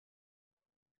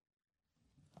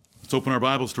Let's open our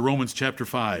Bibles to Romans chapter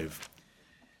 5.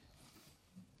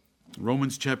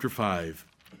 Romans chapter 5.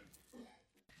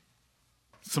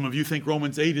 Some of you think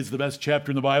Romans 8 is the best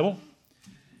chapter in the Bible.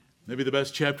 Maybe the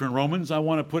best chapter in Romans. I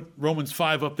want to put Romans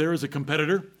 5 up there as a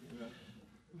competitor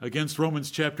against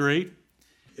Romans chapter 8.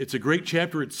 It's a great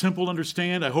chapter. It's simple to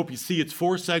understand. I hope you see its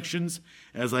 4 sections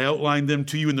as I outlined them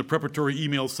to you in the preparatory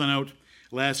email sent out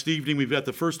last evening. We've got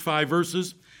the first 5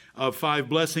 verses of 5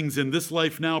 blessings in this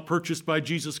life now purchased by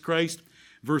Jesus Christ.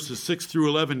 Verses 6 through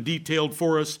 11 detailed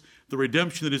for us the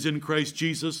redemption that is in Christ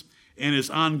Jesus and his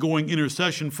ongoing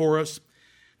intercession for us.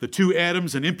 The 2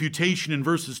 Adams and imputation in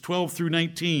verses 12 through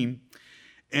 19.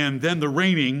 And then the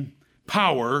reigning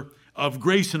power of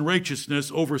grace and righteousness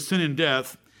over sin and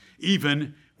death,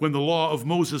 even when the law of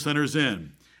Moses enters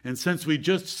in. And since we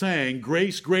just sang,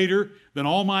 grace greater than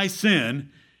all my sin,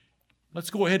 let's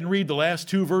go ahead and read the last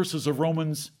 2 verses of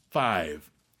Romans 5.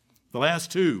 The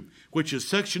last 2, which is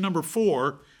section number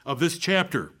 4 of this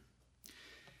chapter.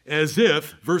 As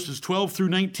if verses 12 through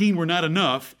 19 were not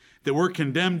enough, that we're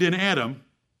condemned in Adam,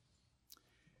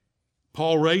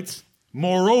 Paul writes,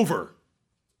 moreover,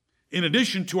 in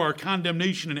addition to our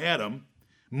condemnation in Adam,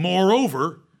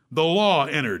 moreover, the law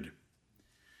entered.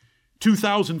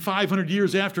 2,500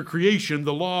 years after creation,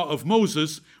 the law of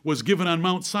Moses was given on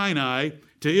Mount Sinai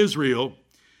to Israel.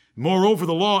 Moreover,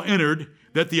 the law entered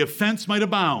that the offense might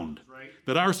abound,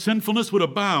 that our sinfulness would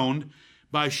abound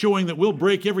by showing that we'll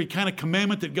break every kind of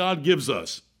commandment that God gives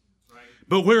us.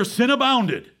 But where sin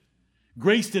abounded,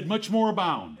 grace did much more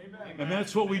abound. Amen. And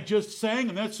that's what we just sang,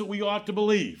 and that's what we ought to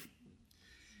believe.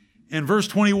 In verse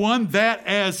 21, that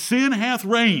as sin hath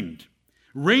reigned,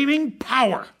 reigning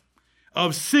power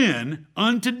of sin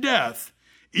unto death,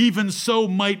 even so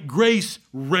might grace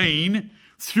reign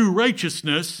through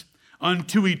righteousness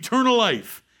unto eternal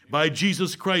life by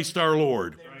Jesus Christ our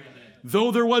Lord. Amen. Though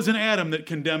there was an Adam that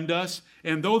condemned us,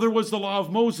 and though there was the law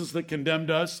of Moses that condemned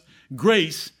us,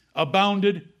 grace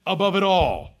abounded above it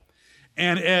all.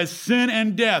 And as sin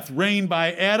and death reigned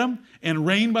by Adam and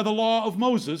reigned by the law of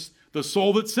Moses, the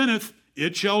soul that sinneth,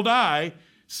 it shall die.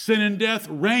 Sin and death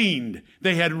reigned.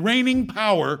 They had reigning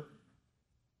power.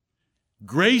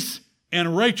 Grace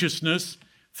and righteousness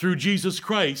through Jesus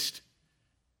Christ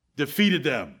defeated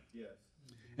them. Yes.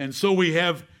 And so we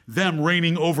have them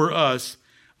reigning over us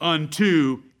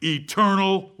unto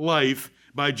eternal life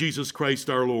by Jesus Christ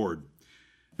our Lord.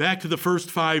 Back to the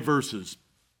first 5 verses.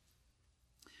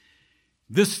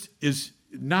 This is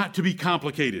not to be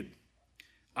complicated.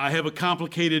 I have a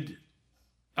complicated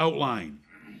outline,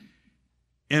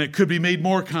 and it could be made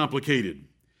more complicated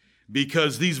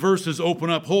because these verses open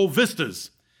up whole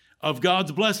vistas of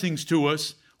God's blessings to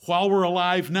us while we're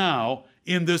alive now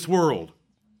in this world.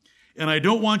 And I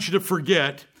don't want you to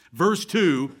forget verse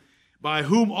 2, by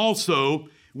whom also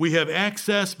we have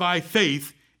access by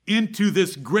faith into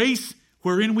this grace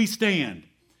wherein we stand.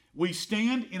 We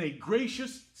stand in a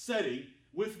gracious setting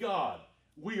with God.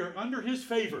 We are under his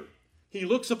favor. He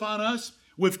looks upon us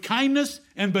with kindness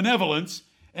and benevolence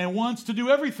and wants to do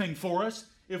everything for us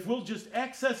if we'll just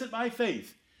access it by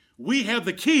faith. We have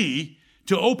the key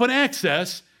to open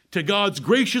access to God's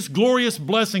gracious, glorious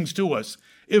blessings to us.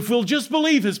 If we'll just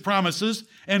believe his promises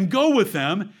and go with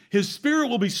them, his Spirit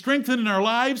will be strengthened in our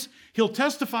lives. He'll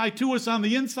testify to us on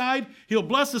the inside. He'll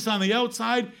bless us on the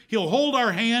outside. He'll hold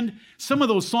our hand. Some of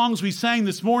those songs we sang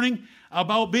this morning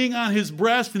about being on his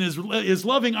breast and his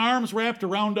loving arms wrapped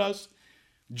around us.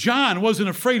 John wasn't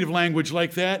afraid of language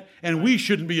like that, and we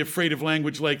shouldn't be afraid of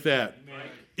language like that. Amen.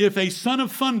 If a son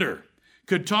of thunder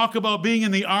could talk about being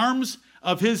in the arms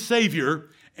of his Savior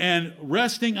and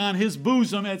resting on his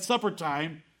bosom at supper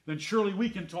time, then surely we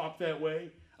can talk that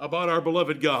way about our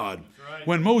beloved God. Right.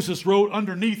 When Moses wrote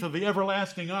underneath of the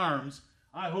everlasting arms,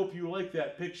 I hope you like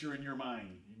that picture in your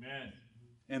mind. Amen.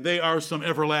 And they are some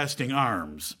everlasting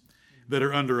arms that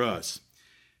are under us.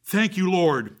 Thank you,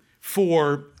 Lord,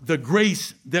 for the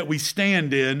grace that we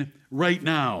stand in right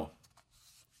now.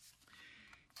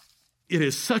 It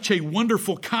is such a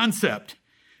wonderful concept.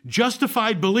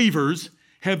 Justified believers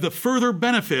have the further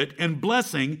benefit and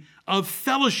blessing of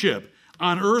fellowship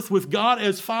on earth with God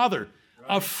as Father,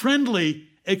 a friendly,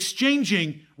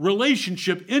 exchanging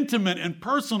relationship, intimate and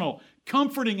personal,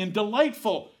 comforting and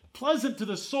delightful, pleasant to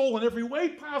the soul in every way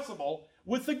possible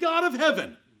with the God of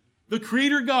heaven, the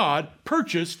Creator God,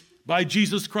 purchased by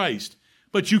Jesus Christ.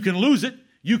 But you can lose it,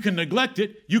 you can neglect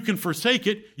it, you can forsake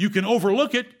it, you can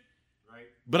overlook it. Right.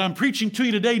 But I'm preaching to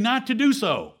you today not to do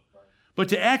so, but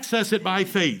to access it by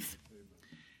faith.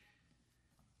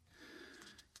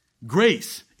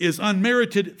 Grace is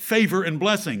unmerited favor and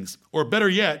blessings, or better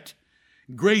yet,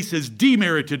 grace is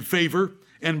demerited favor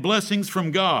and blessings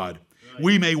from God.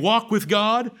 We may walk with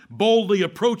God, boldly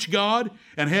approach God,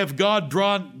 and have God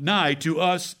draw nigh to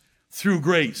us through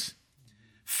grace.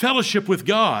 Fellowship with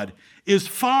God is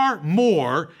far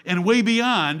more and way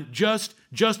beyond just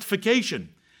justification.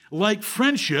 Like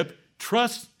friendship,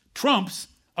 trust trumps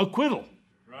acquittal.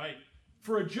 Right.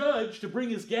 For a judge to bring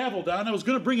his gavel down, I was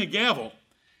going to bring a gavel.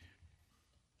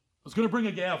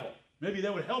 Maybe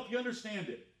that would help you understand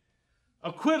it.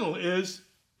 Acquittal is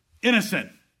innocent.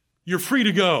 You're free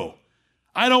to go.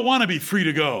 I don't want to be free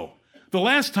to go. The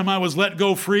last time I was let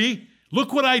go free,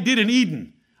 look what I did in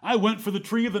Eden. I went for the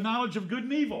tree of the knowledge of good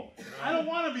and evil. I don't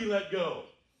want to be let go.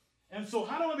 And so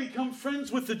how do I become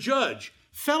friends with the judge?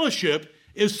 Fellowship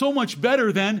is so much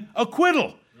better than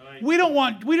acquittal. Right.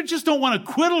 We just don't want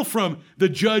acquittal from the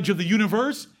judge of the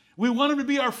universe. We want him to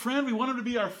be our friend. We want him to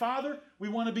be our father. We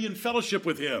want to be in fellowship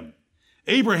with him.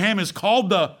 Abraham is called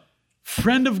the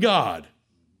friend of God.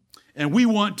 And we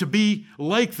want to be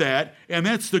like that. And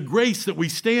that's the grace that we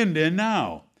stand in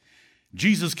now.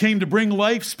 Jesus came to bring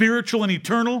life, spiritual and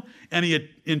eternal, and he had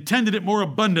intended it more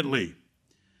abundantly.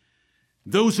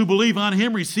 Those who believe on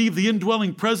him receive the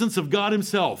indwelling presence of God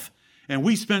himself. And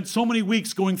we spent so many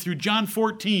weeks going through John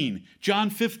 14, John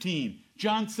 15,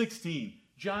 John 16,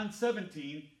 John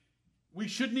 17. We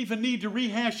shouldn't even need to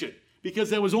rehash it because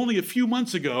that was only a few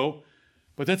months ago,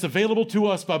 but that's available to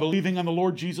us by believing on the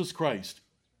Lord Jesus Christ.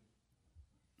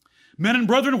 Men and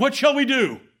brethren, what shall we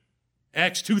do?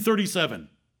 Acts 2:37.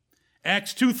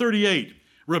 Acts 2:38,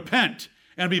 repent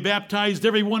and be baptized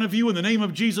every one of you in the name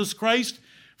of Jesus Christ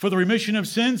for the remission of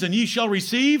sins, and ye shall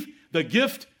receive the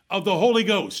gift of the Holy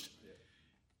Ghost.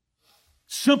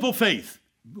 Simple faith,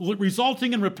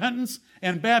 resulting in repentance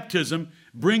and baptism,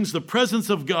 brings the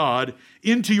presence of God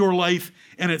into your life,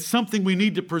 and it's something we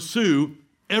need to pursue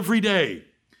every day.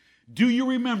 Do you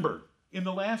remember, in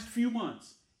the last few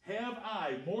months, have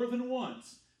I more than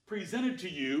once presented to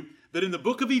you that in the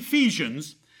book of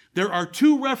Ephesians, there are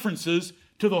 2 references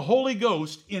to the Holy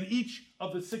Ghost in each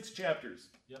of the 6 chapters.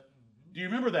 Yep. Do you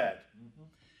remember that? Mm-hmm.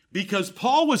 Because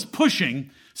Paul was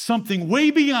pushing something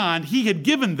way beyond he had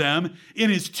given them in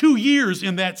his 2 years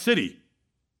in that city.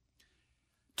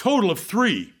 Total of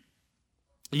 3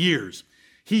 years.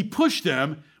 He pushed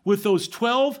them with those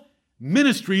 12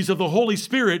 ministries of the Holy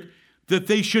Spirit that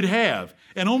they should have.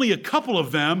 And only a couple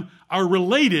of them are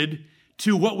related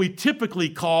to what we typically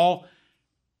call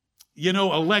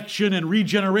election and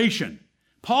regeneration.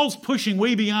 Paul's pushing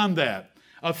way beyond that.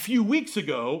 A few weeks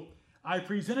ago, I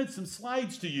presented some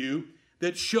slides to you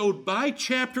that showed by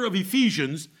chapter of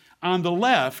Ephesians on the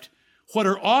left what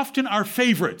are often our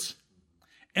favorites,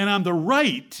 and on the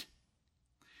right,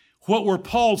 what were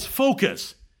Paul's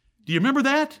focus. Do you remember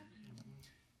that?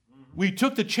 We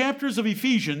took the chapters of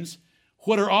Ephesians,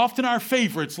 what are often our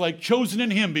favorites, like chosen in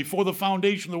him before the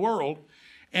foundation of the world,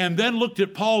 and then looked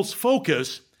at Paul's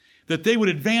focus, that they would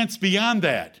advance beyond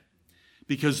that,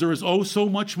 because there is so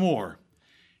much more.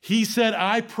 He said,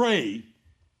 I pray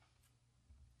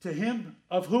to him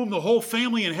of whom the whole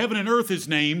family in heaven and earth is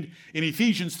named, in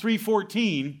Ephesians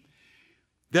 3:14,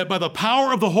 that by the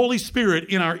power of the Holy Spirit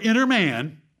in our inner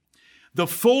man, the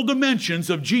full dimensions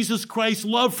of Jesus Christ's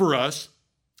love for us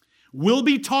will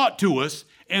be taught to us,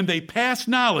 and they pass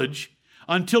knowledge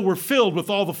until we're filled with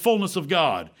all the fullness of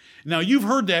God. Now, you've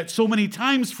heard that so many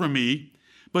times from me,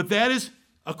 but that is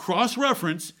a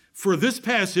cross-reference for this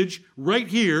passage right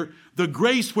here, the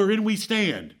grace wherein we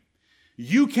stand.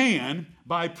 You can,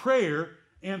 by prayer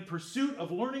and pursuit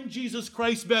of learning Jesus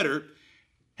Christ better,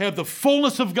 have the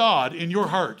fullness of God in your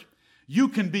heart. You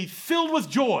can be filled with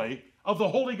joy of the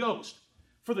Holy Ghost.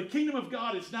 For the kingdom of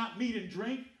God is not meat and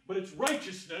drink, but it's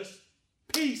righteousness,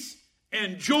 peace,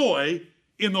 and joy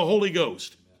in the Holy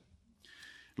Ghost.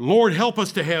 Lord, help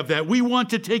us to have that. We want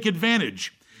to take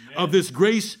advantage of this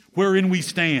grace wherein we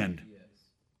stand.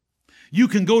 You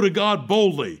can go to God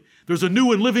boldly. There's a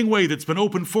new and living way that's been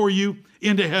opened for you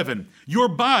into heaven. Your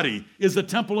body is the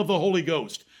temple of the Holy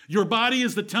Ghost. Your body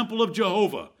is the temple of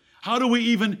Jehovah. How do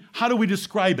we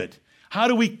describe it? How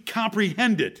do we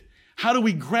comprehend it? How do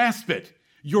we grasp it?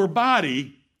 Your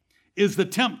body is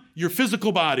your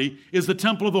physical body is the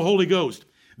temple of the Holy Ghost.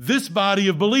 This body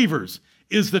of believers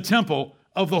is the temple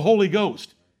of the Holy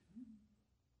Ghost.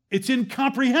 It's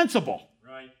incomprehensible.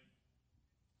 Right.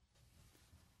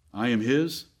 I am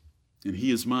his, and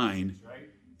he is mine, Right.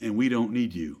 and we don't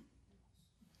need you.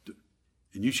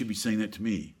 And you should be saying that to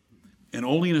me. And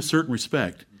only in a certain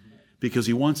respect, because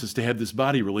he wants us to have this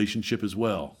body relationship as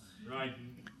well. Right.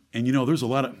 And there's a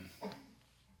lot of...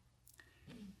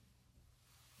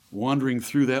 Wandering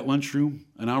through that lunchroom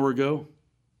an hour ago,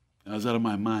 I was out of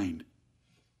my mind.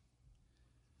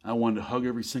 I wanted to hug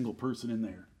every single person in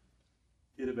there.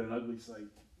 It'd have been an ugly sight.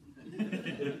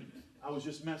 I was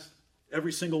just messed,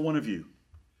 every single one of you.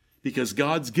 Because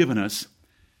God's given us,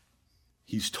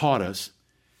 He's taught us,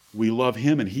 we love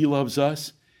Him and He loves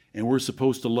us, and we're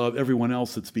supposed to love everyone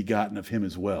else that's begotten of Him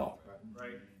as well. Right.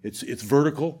 It's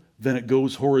vertical, then it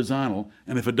goes horizontal,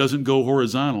 and if it doesn't go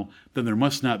horizontal, then there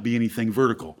must not be anything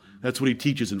vertical. That's what He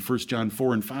teaches in 1 John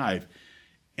 4 and 5.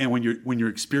 And when you're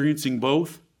experiencing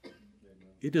both,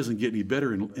 it doesn't get any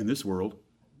better in this world.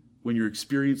 When you're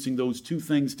experiencing those two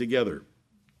things together,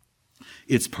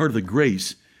 it's part of the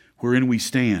grace wherein we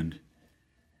stand.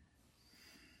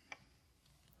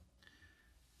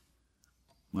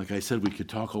 Like I said, we could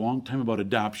talk a long time about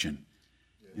adoption,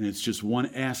 and it's just one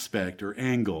aspect or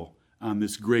angle on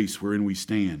this grace wherein we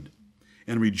stand,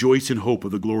 and rejoice in hope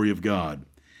of the glory of God.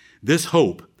 This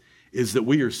hope is that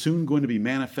we are soon going to be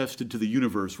manifested to the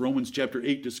universe. Romans chapter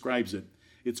 8 describes it.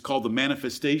 It's called the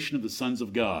manifestation of the sons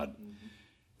of God.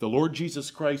 The Lord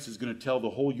Jesus Christ is going to tell the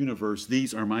whole universe,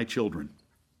 these are my children.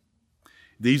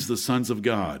 These are the sons of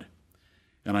God.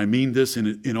 And I mean this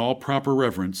in all proper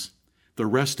reverence. The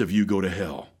rest of you go to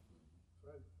hell.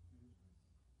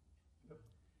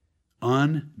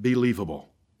 Unbelievable.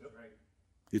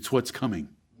 It's what's coming.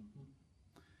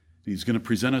 He's going to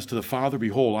present us to the Father.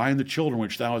 Behold, I and the children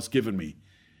which thou hast given me.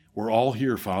 We're all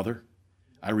here, Father.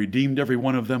 I redeemed every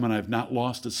one of them, and I've not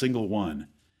lost a single one.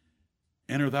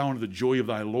 Enter thou into the joy of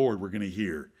thy Lord, we're going to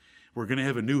hear. We're going to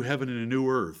have a new heaven and a new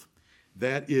earth.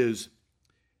 That is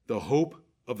the hope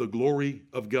of the glory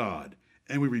of God,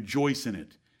 and we rejoice in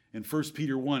it. And 1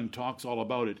 Peter 1 talks all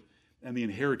about it and the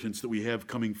inheritance that we have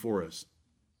coming for us.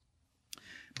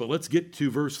 But let's get to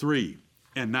verse 3.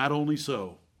 And not only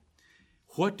so.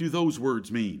 What do those words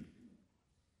mean?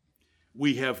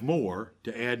 We have more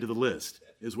to add to the list,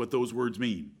 is what those words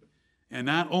mean. And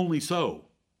not only so.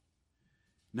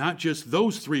 Not just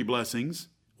those three blessings.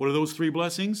 What are those three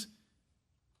blessings?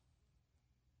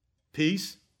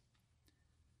 Peace,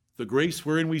 the grace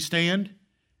wherein we stand,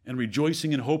 and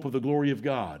rejoicing in hope of the glory of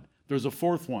God. There's a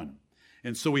fourth one.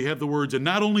 And so we have the words, and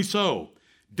not only so.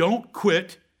 Don't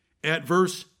quit at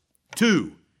verse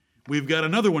 2. We've got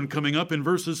another one coming up in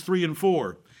verses 3 and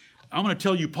 4. I'm going to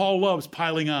tell you, Paul loves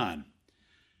piling on.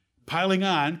 Piling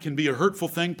on can be a hurtful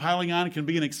thing. Piling on can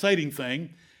be an exciting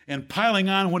thing. And piling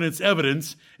on when it's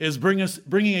evidence is bringing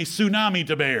a tsunami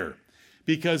to bear.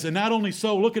 Because, and not only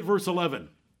so, look at verse 11.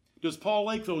 Does Paul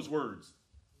like those words?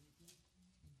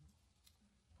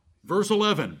 Verse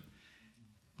 11.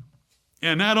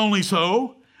 And not only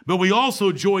so, but we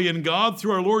also joy in God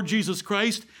through our Lord Jesus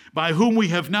Christ, by whom we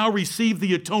have now received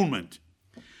the atonement.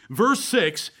 Verse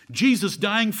 6, Jesus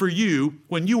dying for you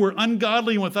when you were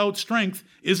ungodly and without strength,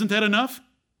 isn't that enough?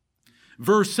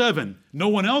 Verse 7, no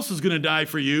one else is going to die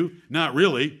for you. Not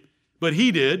really, but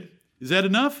He did. Is that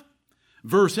enough?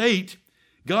 Verse 8,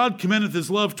 God commendeth His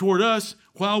love toward us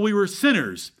while we were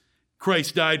sinners.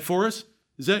 Christ died for us.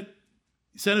 Is that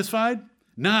satisfied?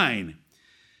 9,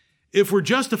 if we're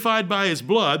justified by His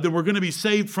blood, then we're going to be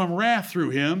saved from wrath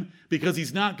through Him, because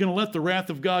He's not going to let the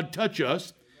wrath of God touch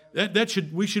us.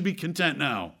 We should be content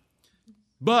now.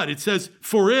 But it says,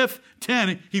 for if,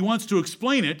 10, he wants to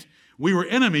explain it, we were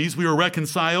enemies, we were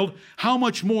reconciled. How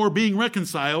much more, being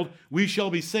reconciled, we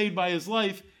shall be saved by His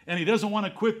life? And he doesn't want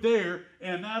to quit there.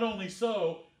 And not only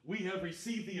so, we have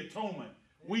received the atonement.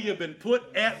 We have been put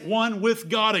at one with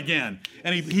God again.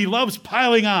 And he loves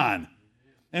piling on.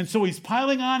 And so he's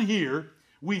piling on here.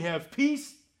 We have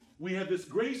peace. We have this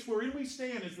grace wherein we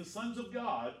stand as the sons of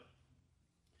God.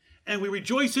 And we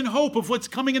rejoice in hope of what's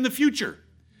coming in the future.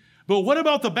 But what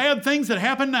about the bad things that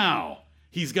happen now?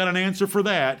 He's got an answer for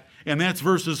that. And that's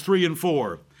verses 3 and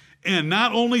 4. And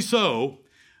not only so,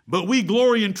 but we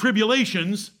glory in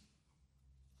tribulations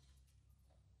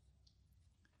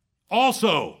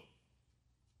also.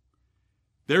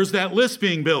 There's that list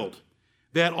being built.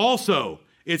 That also,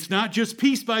 it's not just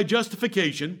peace by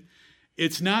justification.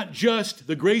 It's not just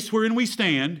the grace wherein we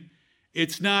stand.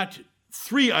 It's not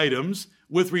 3 items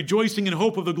with rejoicing in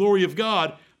hope of the glory of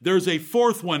God. There's a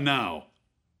 4th one now.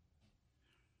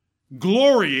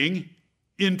 Glorying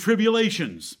in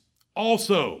tribulations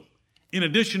also, in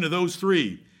addition to those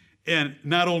 3. And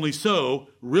not only so,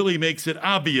 really makes it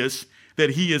obvious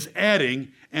that he is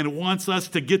adding and wants us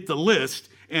to get the list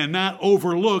and not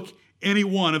overlook any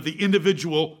one of the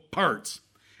individual parts.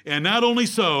 And not only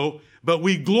so, but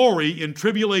we glory in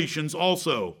tribulations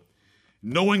also,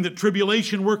 knowing that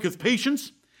tribulation worketh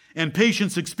patience, and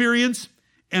patience experience,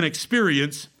 and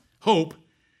experience hope,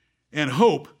 and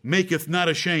hope maketh not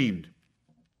ashamed.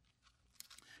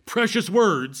 Precious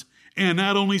words, and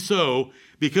not only so,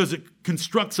 because it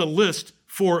constructs a list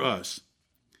for us.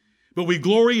 But we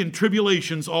glory in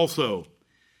tribulations also.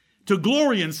 To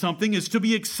glory in something is to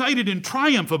be excited and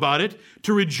triumph about it,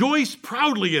 to rejoice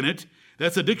proudly in it.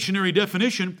 That's a dictionary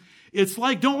definition. It's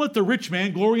like, don't let the rich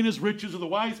man glory in his riches, or the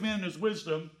wise man in his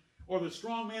wisdom, or the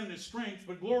strong man in his strength,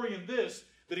 but glory in this,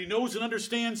 that he knows and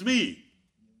understands me.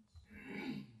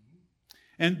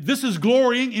 And this is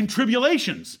glorying in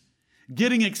tribulations,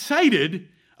 getting excited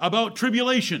about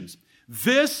tribulations.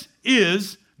 This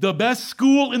is the best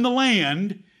school in the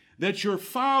land that your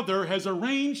Father has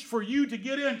arranged for you to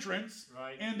get entrance,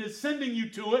 and is sending you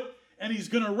to it, and he's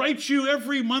going to write you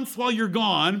every month while you're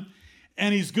gone,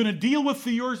 and he's going to deal with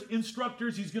your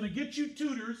instructors. He's going to get you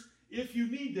tutors if you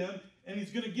need them, and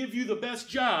he's going to give you the best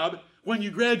job when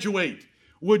you graduate.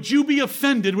 Would you be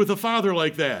offended with a father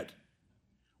like that?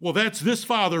 Well, that's this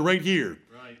father right here.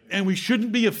 Right. And we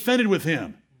shouldn't be offended with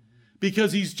him,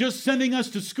 because he's just sending us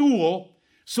to school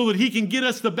so that he can get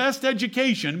us the best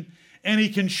education, and he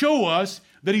can show us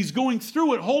that he's going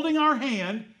through it holding our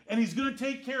hand, and he's going to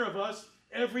take care of us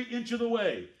every inch of the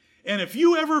way. And if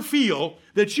you ever feel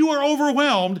that you are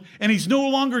overwhelmed and he's no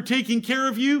longer taking care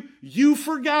of you, you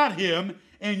forgot him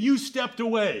and you stepped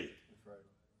away.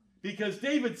 Because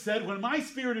David said, when my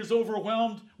spirit is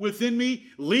overwhelmed within me,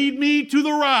 lead me to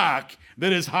the rock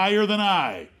that is higher than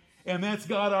I. And that's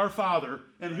God our Father,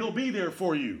 and he'll be there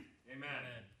for you. Amen.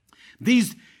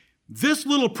 This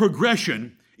little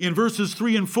progression in verses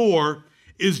 3 and 4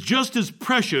 is just as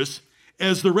precious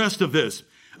as the rest of this.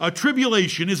 A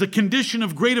tribulation is a condition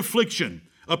of great affliction,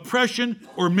 oppression,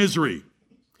 or misery.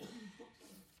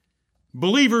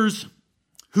 Believers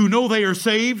who know they are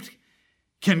saved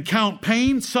can count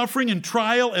pain, suffering, and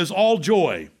trial as all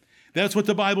joy. That's what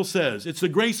the Bible says. It's the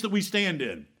grace that we stand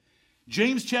in.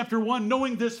 James chapter 1,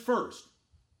 knowing this first,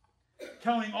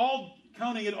 counting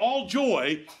it all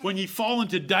joy when ye fall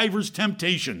into divers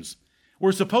temptations.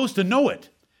 We're supposed to know it.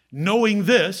 Knowing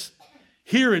this,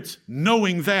 here it's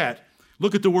knowing that.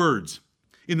 Look at the words.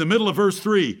 In the middle of verse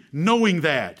 3, knowing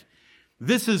that.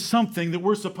 This is something that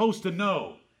we're supposed to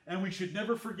know, and we should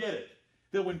never forget it.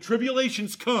 That when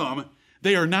tribulations come,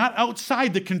 they are not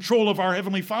outside the control of our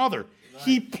Heavenly Father. Right.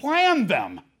 He planned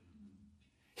them.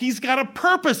 He's got a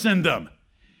purpose in them.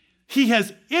 He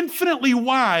has infinitely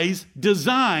wise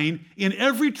design in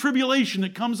every tribulation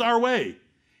that comes our way.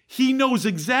 He knows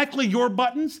exactly your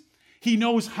buttons. He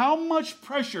knows how much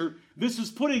pressure this is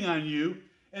putting on you.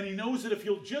 And he knows that if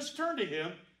you'll just turn to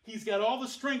him, he's got all the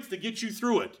strength to get you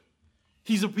through it.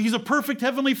 He's a perfect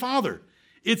Heavenly Father.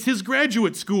 It's his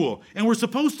graduate school, and we're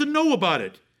supposed to know about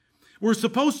it. We're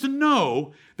supposed to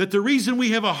know that the reason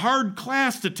we have a hard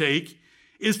class to take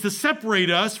is to separate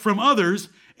us from others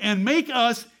and make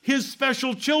us his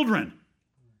special children.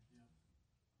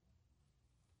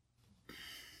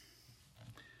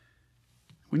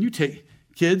 When you take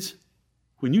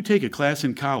a class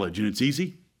in college and it's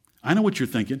easy, I know what you're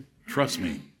thinking. Trust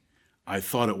me, I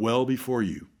thought it well before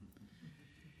you.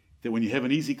 That when you have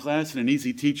an easy class and an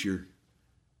easy teacher,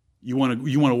 you want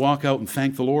to walk out and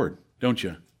thank the Lord, don't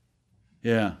you?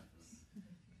 Yeah.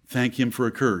 Thank him for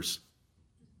a curse.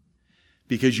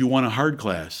 Because you want a hard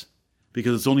class.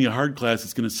 Because it's only a hard class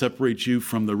that's going to separate you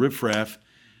from the riffraff,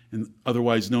 and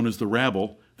otherwise known as the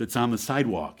rabble, that's on the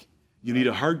sidewalk. You need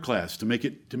a hard class to make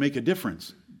a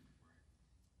difference.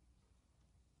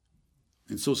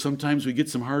 And so sometimes we get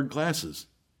some hard classes.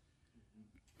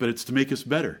 But it's to make us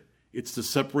better. It's to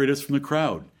separate us from the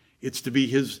crowd. It's to be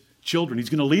his children. He's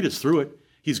going to lead us through it.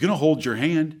 He's going to hold your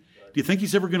hand. Do you think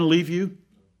he's ever going to leave you?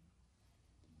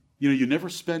 You know, you never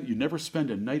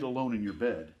spend a night alone in your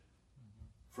bed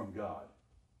from God.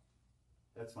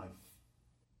 That's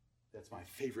my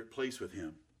favorite place with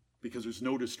him, because there's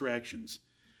no distractions.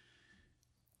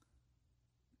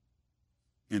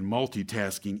 And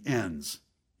multitasking ends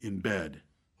in bed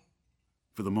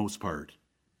for the most part.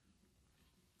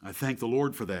 I thank the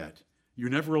Lord for that. You're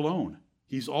never alone.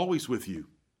 He's always with you.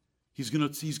 He's going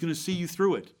to see you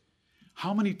through it.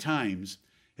 How many times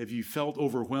have you felt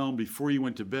overwhelmed before you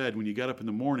went to bed, when you got up in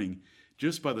the morning,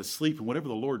 just by the sleep and whatever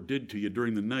the Lord did to you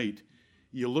during the night,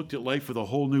 you looked at life with a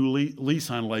whole new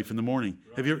lease on life in the morning?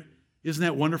 Right. Isn't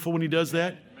that wonderful when he does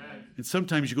that? Amen. And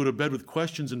sometimes you go to bed with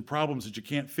questions and problems that you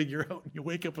can't figure out, and you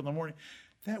wake up in the morning.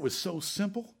 That was so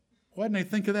simple. Why didn't I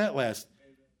think of that last?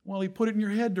 Well, he put it in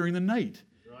your head during the night.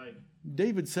 Right.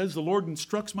 David says, the Lord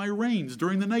instructs my reins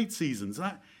during the night seasons.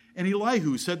 And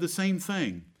Elihu said the same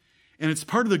thing. And it's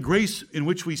part of the grace in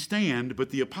which we stand,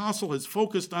 but the apostle has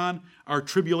focused on our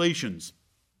tribulations.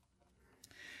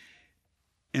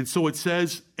 And so it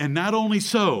says, and not only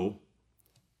so,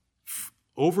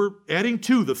 adding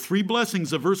to the three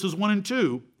blessings of verses 1 and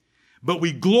 2, but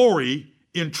we glory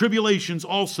in tribulations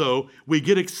also. We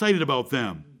get excited about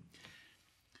them.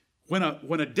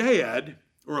 when a dad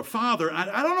or a father,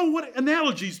 I don't know what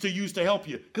analogies to use to help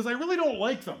you, because I really don't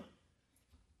like them.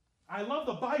 I love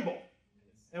the Bible,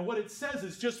 and what it says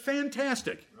is just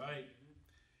fantastic. Right.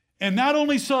 And not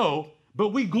only so, but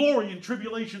we glory in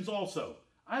tribulations also.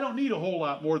 I don't need a whole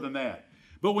lot more than that.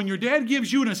 But when your dad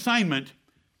gives you an assignment,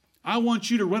 I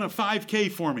want you to run a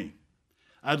 5K for me.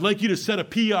 I'd like you to set a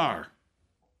PR.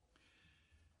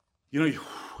 You know,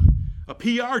 a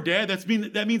PR, Dad,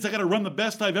 that means I got to run the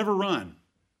best I've ever run.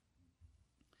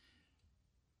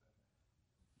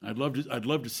 I'd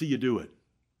love to see you do it.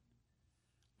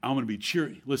 I'm going to be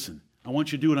cheering. Listen, I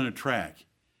want you to do it on a track.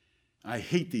 I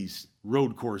hate these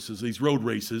road courses, these road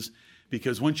races,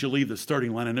 because once you leave the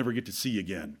starting line, I never get to see you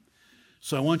again.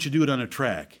 So I want you to do it on a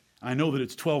track. I know that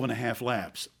it's 12 and a half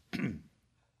laps. I'm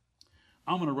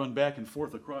going to run back and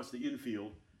forth across the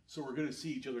infield, so we're going to see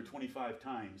each other 25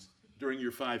 times during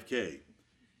your 5K.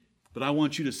 But I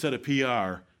want you to set a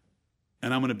PR,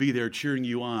 and I'm going to be there cheering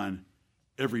you on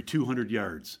every 200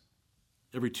 yards,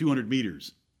 every 200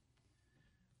 meters.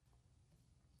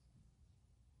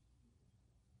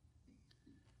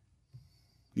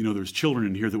 You know, there's children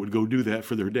in here that would go do that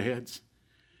for their dads,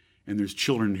 and there's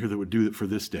children in here that would do it for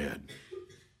this dad.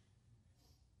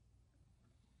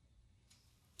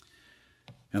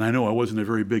 And I know I wasn't a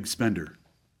very big spender,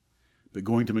 but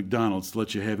going to McDonald's to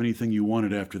let you have anything you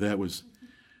wanted after that was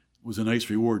a nice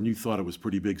reward, and you thought it was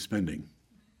pretty big spending.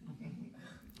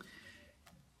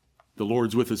 The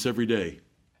Lord's with us every day.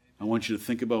 I want you to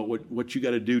think about what you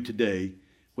got to do today,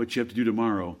 what you have to do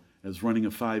tomorrow, as running a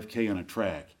 5K on a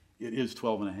track. It is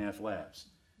 12 and a half laps.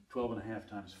 12 and a half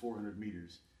times 400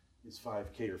 meters is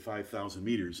 5K or 5,000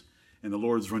 meters. And the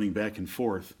Lord's running back and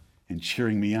forth and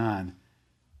cheering me on.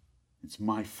 It's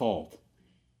my fault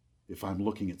if I'm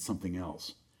looking at something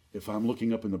else. If I'm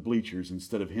looking up in the bleachers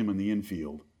instead of him in the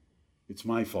infield, it's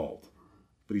my fault.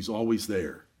 But he's always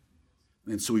there.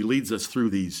 And so he leads us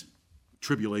through these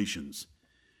tribulations.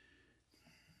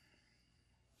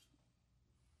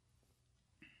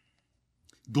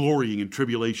 Glorying in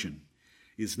tribulation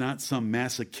is not some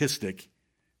masochistic,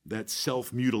 that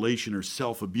self-mutilation or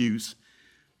self-abuse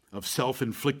of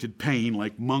self-inflicted pain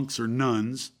like monks or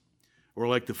nuns, or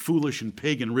like the foolish and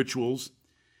pagan rituals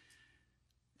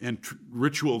and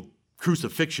ritual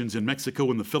crucifixions in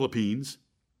Mexico and the Philippines.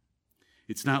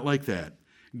 It's not like that.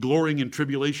 Glorying in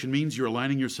tribulation means you're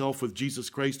aligning yourself with Jesus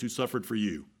Christ who suffered for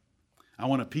you. I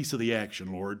want a piece of the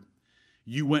action, Lord.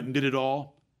 You went and did it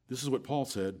all. This is what Paul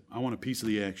said. I want a piece of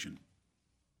the action.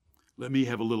 Let me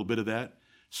have a little bit of that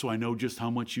so I know just how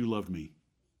much you loved me.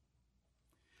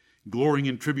 Glorying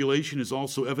in tribulation is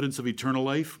also evidence of eternal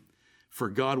life, for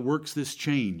God works this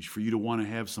change for you to want to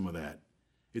have some of that.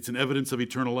 It's an evidence of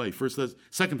eternal life. 2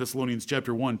 Thessalonians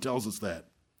chapter 1 tells us that.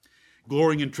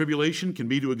 Glorying in tribulation can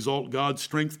be to exalt God's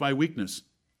strength by weakness.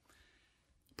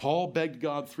 Paul begged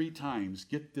God 3 times,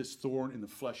 get this thorn in the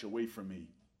flesh away from me.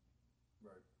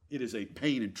 It is a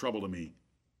pain and trouble to me.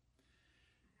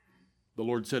 The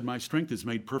Lord said, my strength is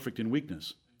made perfect in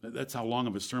weakness. That's how long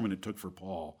of a sermon it took for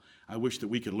Paul. I wish that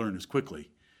we could learn as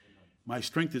quickly. My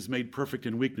strength is made perfect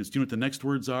in weakness. Do you know what the next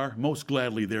words are? Most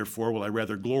gladly, therefore, will I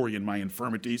rather glory in my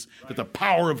infirmities, that the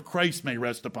power of Christ may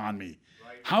rest upon me.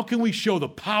 Right. How can we show the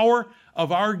power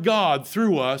of our God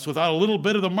through us without a little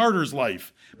bit of the martyr's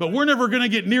life? But we're never going to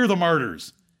get near the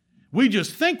martyrs. We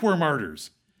just think we're martyrs,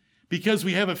 because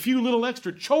we have a few little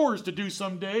extra chores to do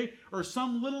someday, or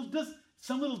some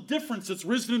little difference that's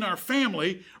risen in our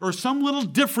family, or some little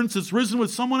difference that's risen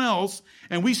with someone else,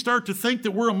 and we start to think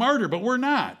that we're a martyr, but we're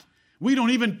not. We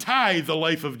don't even tithe the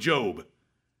life of Job.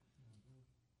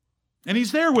 And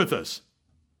he's there with us.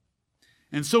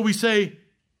 And so we say,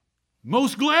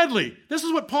 most gladly. This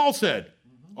is what Paul said.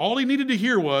 All he needed to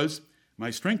hear was,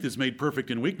 my strength is made perfect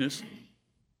in weakness.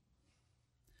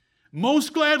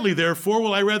 Most gladly, therefore,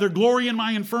 will I rather glory in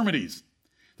my infirmities,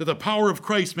 that the power of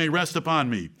Christ may rest upon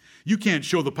me. You can't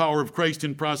show the power of Christ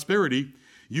in prosperity.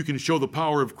 You can show the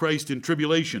power of Christ in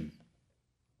tribulation.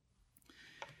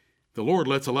 The Lord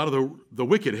lets a lot of the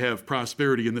wicked have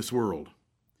prosperity in this world.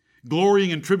 Glorying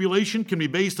in tribulation can be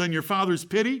based on your Father's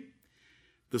pity,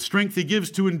 the strength he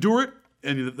gives to endure it,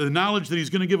 and the knowledge that he's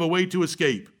going to give away to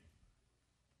escape.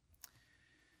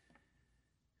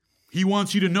 He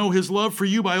wants you to know his love for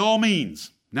you by all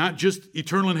means, not just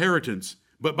eternal inheritance,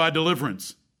 but by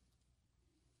deliverance.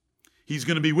 He's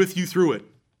going to be with you through it.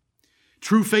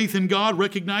 True faith in God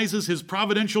recognizes his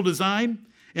providential design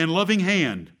and loving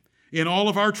hand in all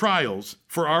of our trials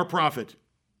for our profit.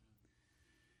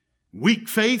 Weak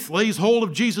faith lays hold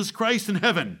of Jesus Christ in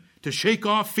heaven to shake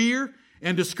off fear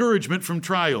and discouragement from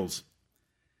trials.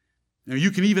 Now, you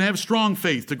can even have strong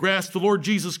faith to grasp the Lord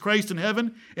Jesus Christ in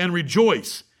heaven and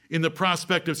rejoice in the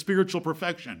prospect of spiritual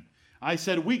perfection. I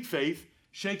said weak faith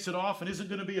shakes it off and isn't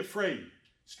going to be afraid.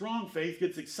 Strong faith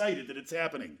gets excited that it's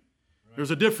happening. Right.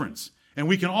 There's a difference. And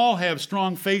we can all have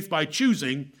strong faith by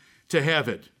choosing to have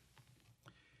it.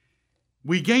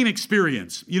 We gain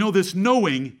experience. You know, this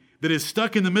knowing that is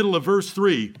stuck in the middle of verse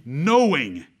 3,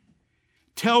 knowing,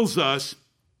 tells us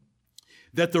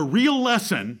that the real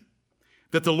lesson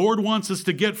that the Lord wants us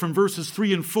to get from verses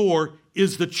 3 and 4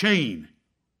 is the chain.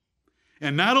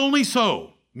 And not only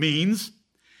so, means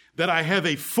that I have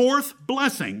a fourth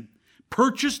blessing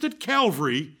purchased at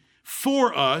Calvary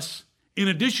for us in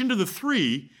addition to the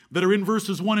 3 that are in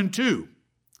verses 1 and 2.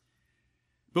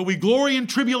 But we glory in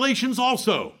tribulations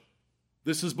also.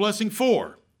 This is blessing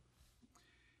 4.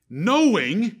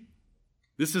 Knowing,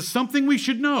 this is something we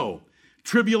should know,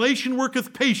 tribulation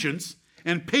worketh patience,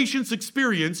 and patience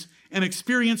experience, and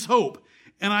experience hope.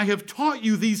 And I have taught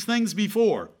you these things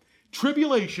before.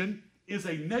 Tribulation is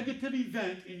a negative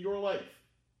event in your life.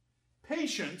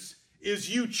 Patience is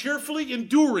you cheerfully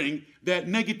enduring that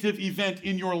negative event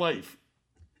in your life.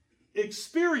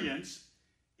 Experience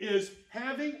is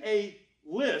having a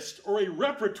list or a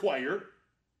repertoire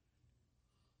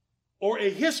or a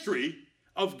history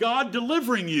of God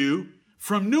delivering you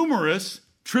from numerous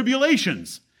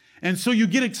tribulations. And so you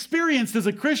get experienced as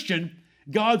a Christian.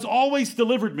 God's always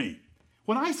delivered me.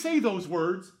 When I say those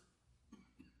words,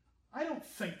 I don't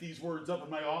think these words up in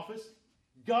my office.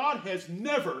 God has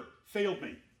never failed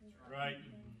me. Right.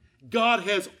 God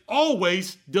has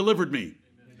always delivered me.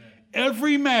 Amen.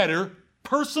 Every matter,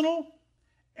 personal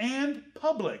and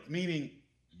public, meaning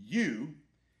you,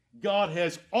 God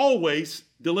has always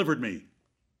delivered me.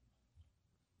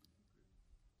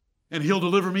 And He'll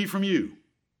deliver me from you.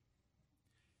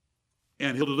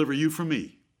 And He'll deliver you from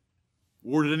me.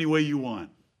 Word it any way you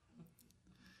want.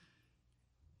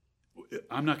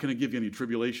 I'm not going to give you any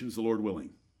tribulations, the Lord willing.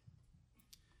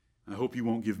 I hope you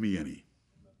won't give me any.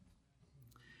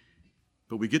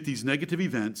 But we get these negative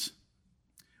events.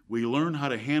 We learn how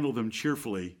to handle them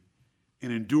cheerfully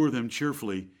and endure them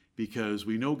cheerfully because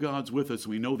we know God's with us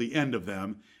and we know the end of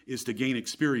them is to gain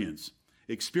experience.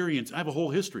 Experience, I have a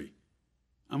whole history.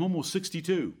 I'm almost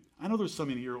 62. I know there's some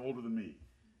in here older than me.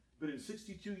 But in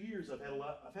 62 years, I've had a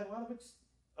lot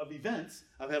of events.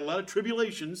 I've had a lot of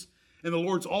tribulations, and the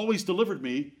Lord's always delivered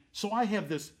me. So I have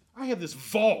this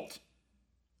vault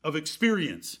of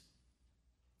experience.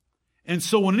 And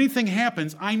so when anything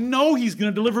happens, I know He's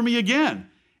going to deliver me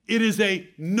again. It is a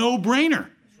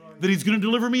no-brainer that He's going to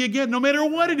deliver me again, no matter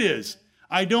what it is.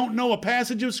 I don't know a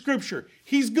passage of Scripture.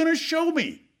 He's going to show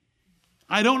me.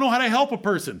 I don't know how to help a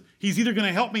person. He's either going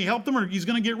to help me help them or He's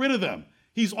going to get rid of them.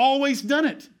 He's always done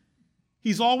it.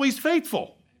 He's always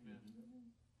faithful.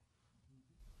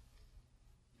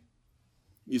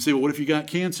 You say, well, what if you got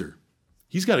cancer?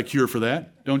 He's got a cure for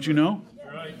that, don't you know?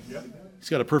 Right. Yep. He's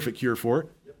got a perfect cure for it.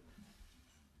 Yep.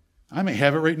 I may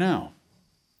have it right now.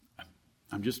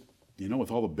 I'm just, with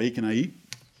all the bacon I eat.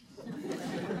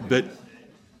 But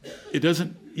it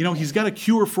doesn't, He's got a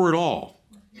cure for it all.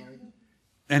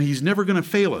 And He's never going to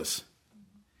fail us.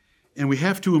 And we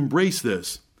have to embrace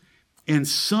this. And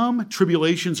some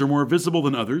tribulations are more visible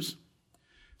than others.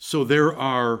 So there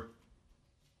are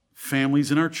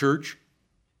families in our church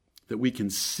that we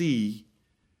can see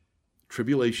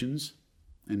tribulations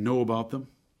and know about them.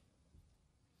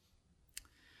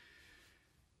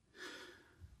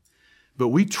 But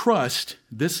we trust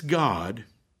this God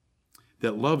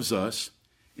that loves us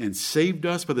and saved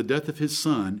us by the death of His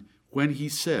Son when He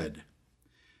said,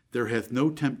 "There hath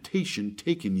no temptation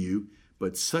taken you,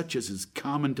 but such as is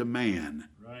common to man."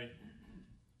 Right.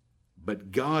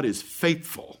 But God is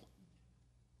faithful.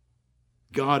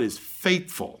 God is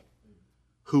faithful,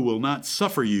 who will not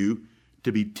suffer you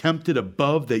to be tempted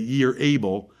above that ye are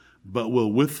able, but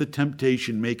will with the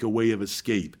temptation make a way of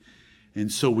escape.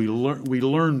 And so we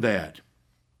learn that.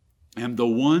 And the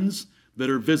ones that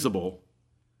are visible,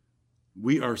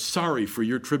 we are sorry for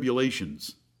your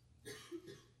tribulations.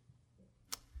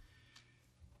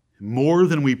 More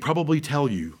than we probably tell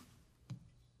you.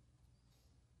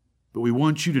 But we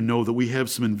want you to know that we have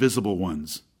some invisible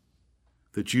ones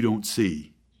that you don't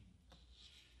see.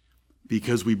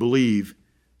 Because we believe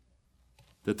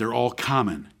that they're all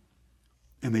common.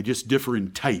 And they just differ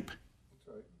in type.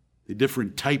 They differ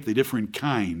in type, they differ in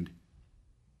kind.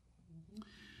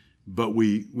 But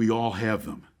we all have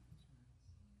them.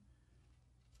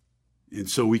 And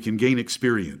so we can gain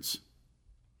experience.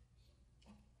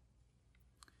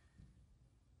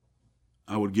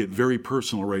 I would get very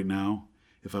personal right now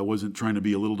if I wasn't trying to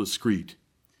be a little discreet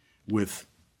with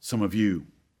some of you.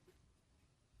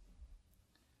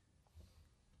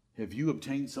 Have you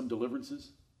obtained some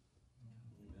deliverances?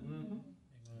 Mm-hmm.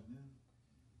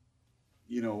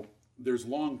 You know, there's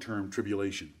long-term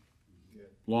tribulation.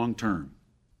 Long-term.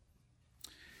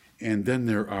 And then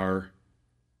there are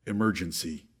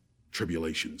emergency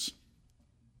tribulations.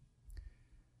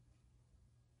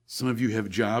 Some of you have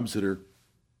jobs that are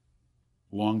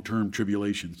long-term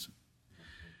tribulations,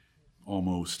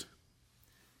 almost.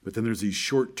 But then there's these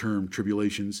short-term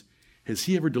tribulations. Has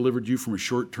he ever delivered you from a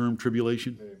short-term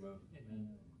tribulation? Amen.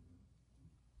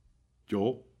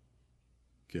 Joel?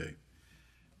 Okay.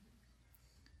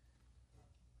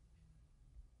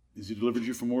 Has he delivered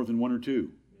you from more than one or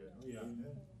two? Yeah.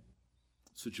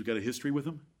 So that you've got a history with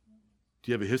him?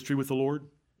 Do you have a history with the Lord?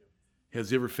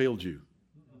 Has he ever failed you?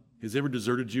 Has he ever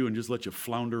deserted you and just let you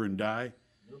flounder and die?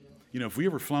 You know, if we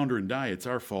ever flounder and die, it's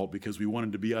our fault because we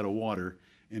wanted to be out of water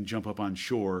and jump up on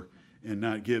shore and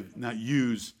not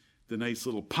use the nice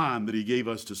little pond that he gave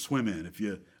us to swim in, if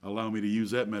you allow me to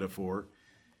use that metaphor.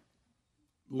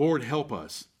 Lord, help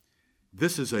us.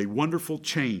 This is a wonderful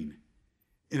chain,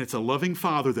 and it's a loving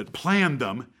Father that planned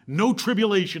them. No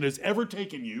tribulation has ever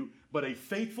taken you, but a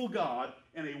faithful God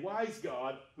and a wise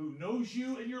God who knows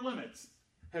you and your limits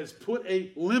has put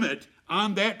a limit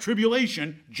on that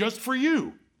tribulation just for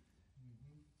you.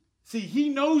 See, he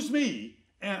knows me,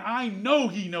 and I know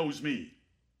he knows me.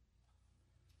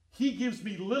 He gives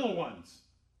me little ones,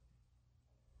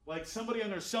 like somebody on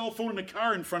their cell phone in the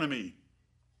car in front of me.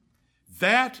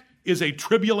 That is a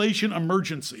tribulation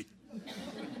emergency.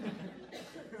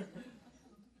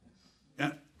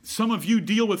 Some of you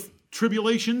deal with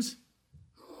tribulations.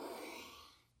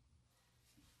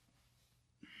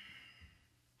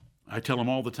 I tell them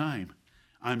all the time,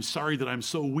 I'm sorry that I'm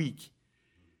so weak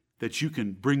that you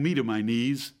can bring me to my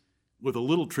knees with a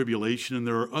little tribulation, and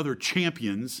there are other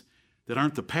champions that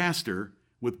aren't the pastor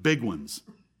with big ones.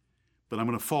 But I'm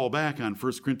going to fall back on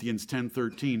 1 Corinthians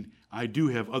 10:13. I do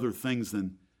have other things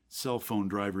than cell phone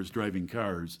users driving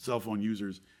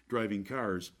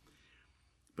cars.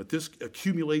 But this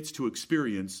accumulates to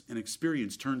experience, and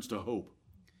experience turns to hope.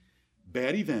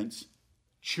 Bad events,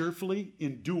 cheerfully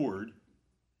endured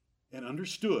and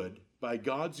understood by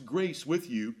God's grace with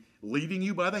you, leading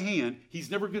you by the hand. He's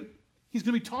going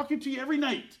to be talking to you every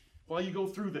night while you go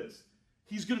through this.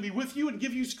 He's going to be with you and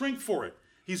give you strength for it.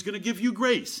 He's going to give you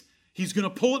grace. He's going to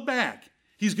pull it back.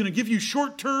 He's going to give you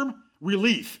short-term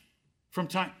relief from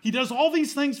time. He does all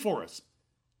these things for us.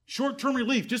 Short-term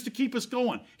relief just to keep us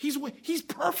going. He's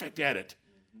perfect at it.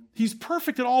 He's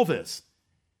perfect at all this.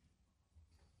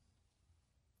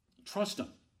 Trust him.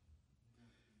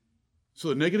 So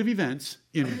the negative events,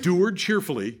 endured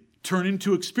cheerfully, turn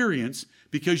into experience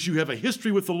because you have a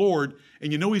history with the Lord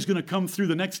and you know he's going to come through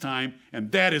the next time,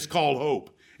 and that is called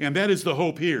hope. And that is the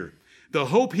hope here. The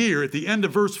hope here at the end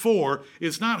of verse 4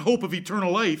 is not hope of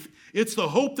eternal life. It's the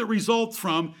hope that results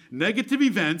from negative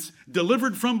events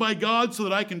delivered from by God so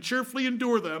that I can cheerfully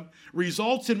endure them,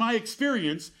 results in my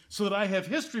experience so that I have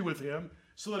history with him,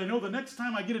 so that I know the next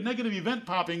time I get a negative event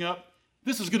popping up,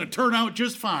 this is going to turn out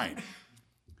just fine.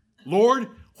 Lord,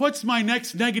 what's my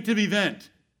next negative event?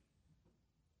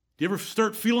 Do you ever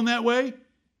start feeling that way?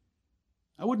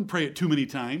 I wouldn't pray it too many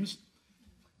times.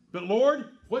 But Lord,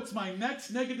 what's my next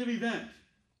negative event?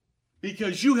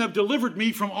 Because you have delivered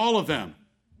me from all of them.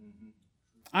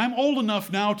 I'm old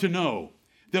enough now to know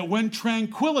that when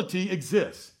tranquility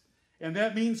exists, and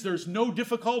that means there's no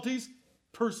difficulties,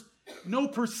 no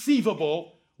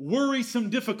perceivable,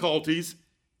 worrisome difficulties,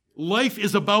 life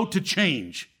is about to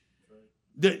change.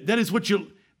 That is what you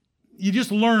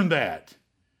just learn that.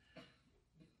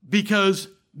 Because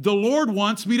the Lord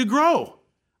wants me to grow.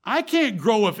 I can't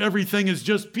grow if everything is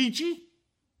just peachy.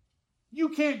 You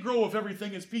can't grow if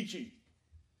everything is peachy.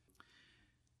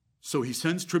 So he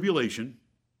sends tribulation.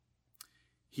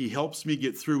 He helps me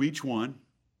get through each one.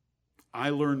 I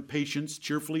learn patience,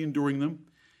 cheerfully enduring them.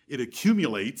 It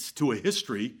accumulates to a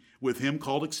history with him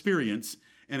called experience.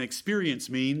 And experience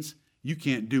means you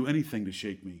can't do anything to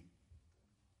shake me.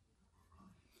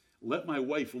 Let my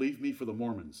wife leave me for the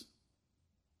Mormons.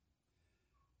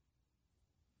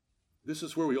 This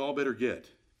is where we all better get.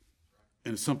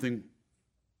 And it's something,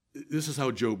 this is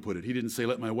how Job put it. He didn't say,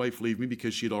 let my wife leave me,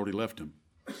 because she had already left him.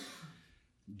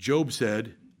 Job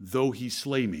said, though he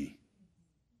slay me,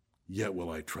 yet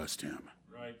will I trust him.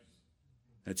 Right.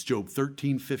 That's Job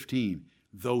 13:15.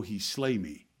 Though he slay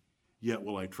me, yet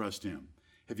will I trust him.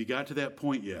 Have you got to that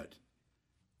point yet?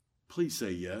 Please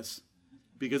say yes.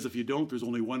 Because if you don't, there's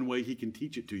only one way he can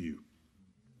teach it to you.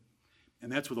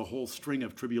 And that's with a whole string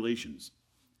of tribulations.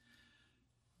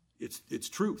 It's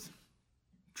truth.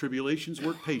 Tribulations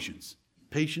work patience.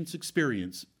 Patience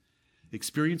experience.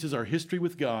 Experience is our history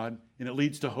with God, and it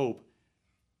leads to hope.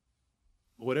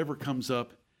 Whatever comes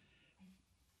up,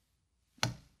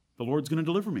 the Lord's going to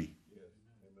deliver me.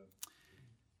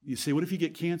 You say, what if you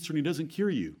get cancer and he doesn't cure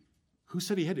you? Who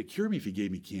said he had to cure me if he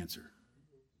gave me cancer?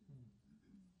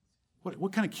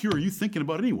 What kind of cure are you thinking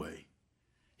about anyway?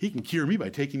 He can cure me by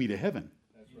taking me to heaven.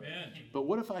 Amen. But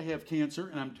what if I have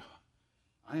cancer and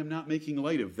I am not making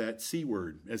light of that C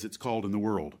word, as it's called in the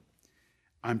world.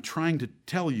 I'm trying to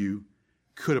tell you,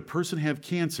 could a person have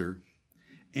cancer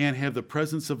and have the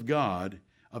presence of God,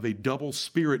 of a double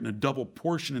spirit and a double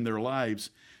portion in their lives,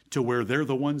 to where they're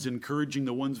the ones encouraging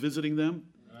the ones visiting them?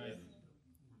 Right.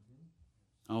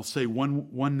 I'll say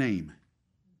one name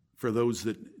for those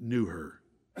that knew her.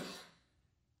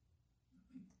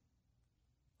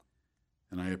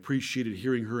 And I appreciated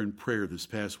hearing her in prayer this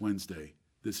past Wednesday.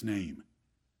 This name,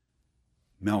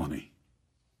 Melanie.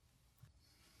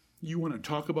 You want to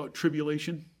talk about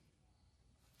tribulation?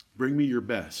 Bring me your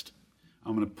best.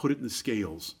 I'm going to put it in the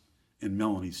scales, and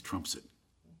Melanie's trumps it.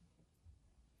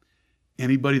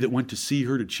 Anybody that went to see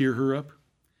her to cheer her up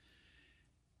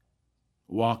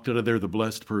walked out of there the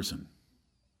blessed person.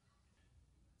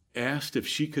 Asked if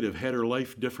she could have had her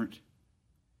life different.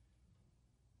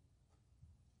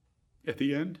 At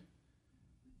the end,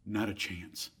 not a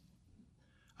chance.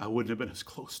 I wouldn't have been as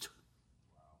close to it.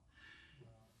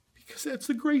 Because that's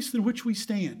the grace in which we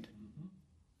stand.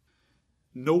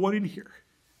 No one in here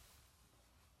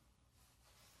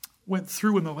went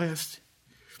through in the last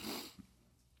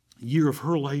year of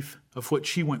her life of what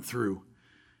she went through.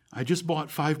 I just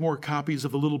bought 5 more copies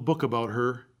of a little book about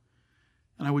her,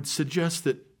 and I would suggest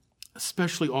that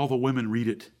especially all the women read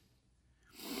it.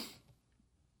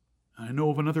 I know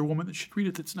of another woman that should read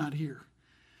it that's not here.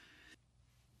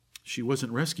 She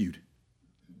wasn't rescued.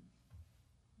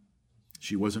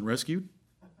 She wasn't rescued?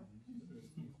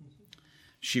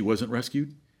 She wasn't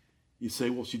rescued? You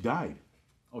say, well, she died.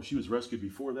 Oh, she was rescued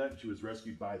before that. She was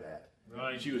rescued by that.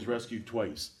 Right. She was rescued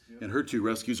twice. And her 2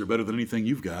 rescues are better than anything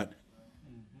you've got.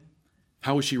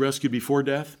 How was she rescued before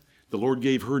death? The Lord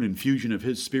gave her an infusion of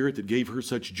His Spirit that gave her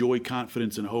such joy,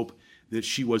 confidence, and hope that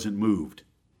she wasn't moved.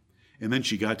 And then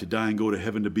she got to die and go to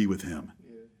heaven to be with Him.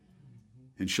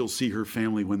 And she'll see her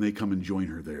family when they come and join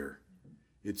her there.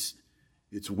 It's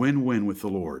win-win with the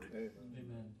Lord. Amen.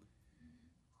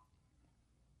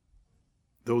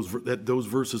 Those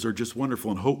verses are just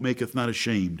wonderful. And hope maketh not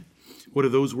ashamed. What do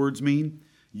those words mean?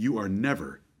 You are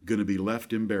never going to be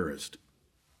left embarrassed.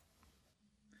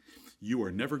 You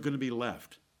are never going to be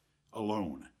left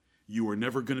alone. You are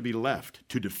never going to be left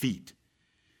to defeat.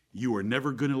 You are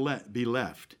never going to be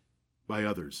left by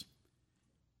others.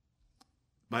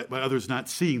 By others not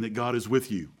seeing that God is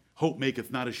with you. Hope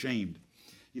maketh not ashamed.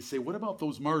 You say, what about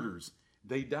those martyrs?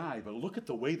 They died, but look at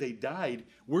the way they died.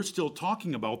 We're still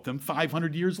talking about them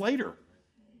 500 years later.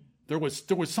 There was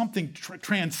something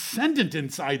transcendent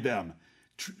inside them,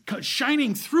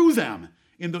 shining through them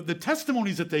in the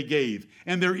testimonies that they gave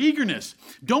and their eagerness.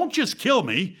 Don't just kill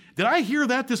me. Did I hear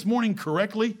that this morning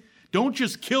correctly? Don't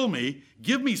just kill me.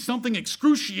 Give me something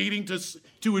excruciating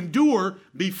to endure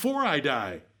before I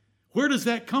die. Where does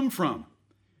that come from?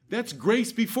 That's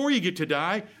grace before you get to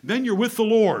die. Then you're with the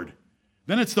Lord.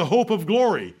 Then it's the hope of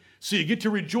glory. So you get to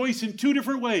rejoice in 2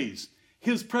 different ways.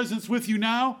 His presence with you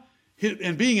now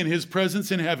and being in His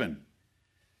presence in heaven.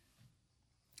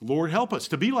 Lord, help us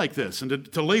to be like this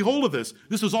and to lay hold of this.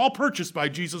 This is all purchased by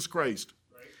Jesus Christ.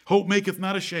 Right. Hope maketh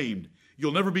not ashamed.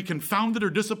 You'll never be confounded or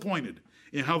disappointed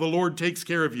in how the Lord takes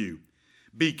care of you.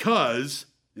 Because,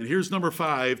 and here's number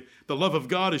 5, the love of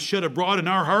God is shed abroad in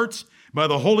our hearts by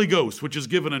the Holy Ghost, which is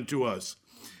given unto us.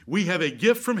 We have a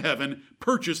gift from heaven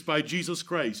purchased by Jesus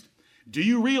Christ. Do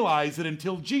you realize that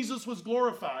until Jesus was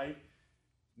glorified,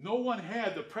 no one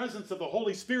had the presence of the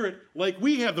Holy Spirit like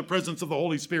we have the presence of the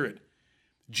Holy Spirit?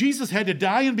 Jesus had to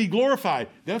die and be glorified.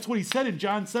 That's what He said in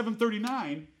John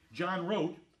 7:39. John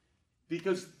wrote,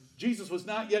 because Jesus was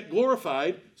not yet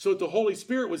glorified, so that the Holy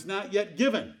Spirit was not yet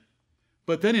given.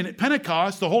 But then in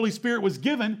Pentecost, the Holy Spirit was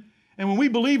given, and when we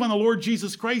believe on the Lord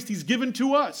Jesus Christ, He's given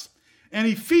to us. And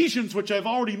Ephesians, which I've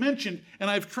already mentioned, and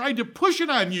I've tried to push it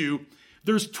on you,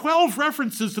 there's 12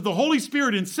 references to the Holy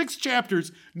Spirit in 6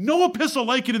 chapters, no epistle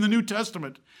like it in the New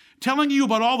Testament, telling you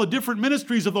about all the different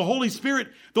ministries of the Holy Spirit.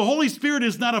 The Holy Spirit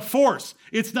is not a force.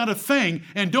 It's not a thing,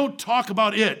 and don't talk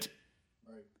about it.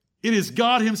 Right. It is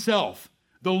God Himself.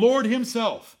 The Lord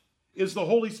Himself is the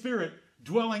Holy Spirit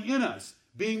dwelling in us,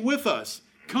 being with us,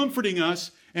 comforting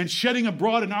us, and shedding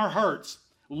abroad in our hearts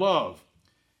love.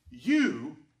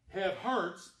 You have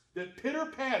hearts that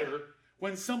pitter-patter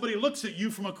when somebody looks at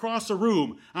you from across a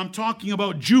room. I'm talking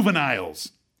about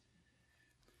juveniles.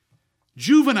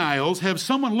 Juveniles have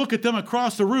someone look at them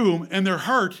across the room and their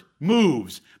heart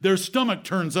moves. Their stomach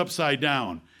turns upside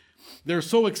down. They're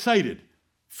so excited.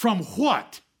 From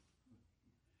what?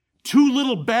 2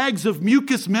 little bags of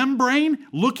mucous membrane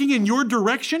looking in your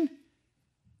direction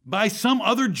by some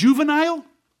other juvenile?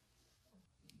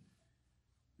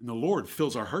 And the Lord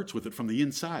fills our hearts with it from the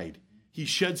inside. He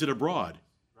sheds it abroad.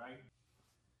 Right.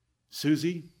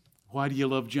 Susie, why do you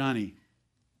love Johnny?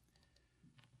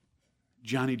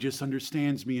 Johnny just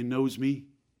understands me and knows me,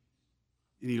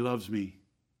 and he loves me.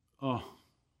 Oh,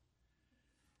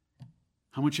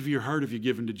 how much of your heart have you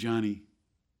given to Johnny?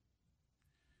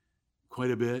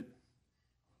 Quite a bit.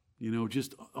 You know,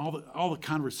 just all the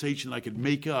conversation I could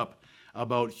make up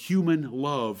about human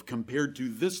love compared to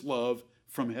this love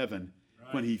from heaven,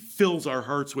 right, when he fills our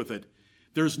hearts with it.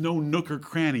 There's no nook or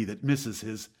cranny that misses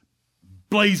his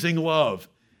blazing love.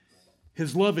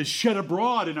 His love is shed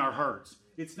abroad in our hearts.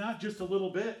 It's not just a little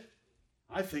bit.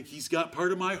 I think he's got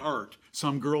part of my heart,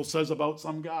 some girl says about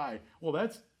some guy. Well,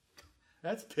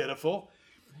 that's pitiful.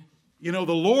 You know,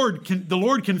 the Lord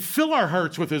can fill our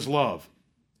hearts with his love.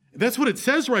 That's what it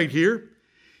says right here.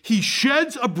 He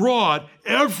sheds abroad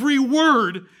every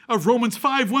word of Romans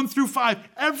 5, 1 through 5.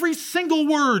 Every single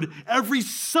word, every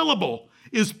syllable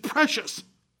is precious.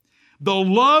 The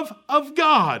love of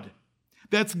God,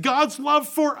 that's God's love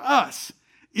for us,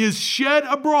 is shed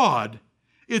abroad.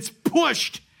 It's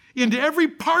pushed into every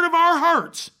part of our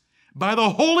hearts by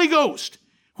the Holy Ghost,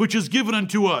 which is given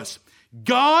unto us.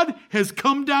 God has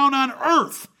come down on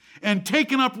earth and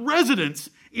taken up residence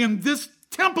in this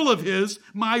temple of his,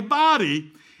 my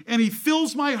body, and he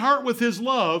fills my heart with his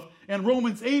love. And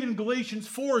Romans 8 and Galatians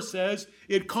 4 says,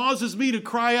 it causes me to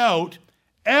cry out,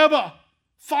 Abba,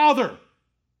 Father.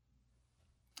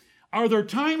 Are there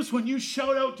times when you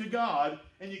shout out to God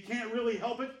and you can't really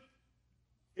help it?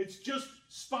 It's just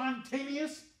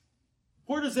spontaneous?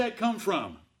 Where does that come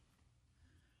from?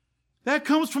 That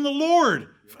comes from the Lord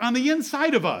on the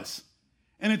inside of us.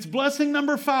 And it's blessing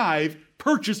number 5,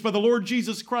 purchased by the Lord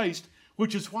Jesus Christ,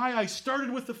 which is why I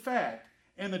started with the fact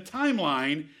and the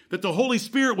timeline that the Holy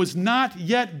Spirit was not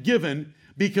yet given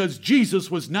because Jesus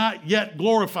was not yet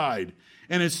glorified.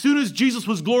 And as soon as Jesus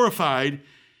was glorified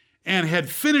and had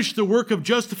finished the work of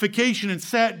justification and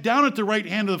sat down at the right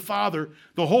hand of the Father,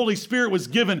 the Holy Spirit was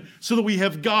given so that we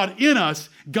have God in us,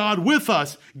 God with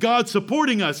us, God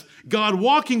supporting us, God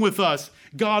walking with us,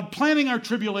 God planning our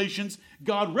tribulations,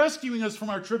 God rescuing us from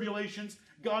our tribulations,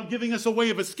 God giving us a way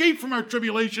of escape from our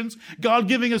tribulations, God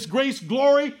giving us grace,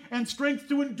 glory, and strength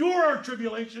to endure our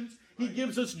tribulations. He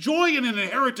gives us joy in an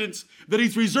inheritance that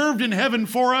he's reserved in heaven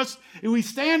for us. And we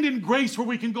stand in grace where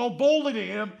we can go boldly to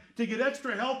him to get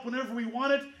extra help whenever we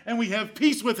want it, and we have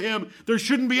peace with him. There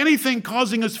shouldn't be anything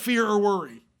causing us fear or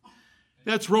worry.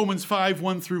 That's Romans 5,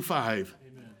 1 through 5.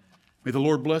 Amen. May the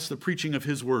Lord bless the preaching of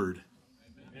his word.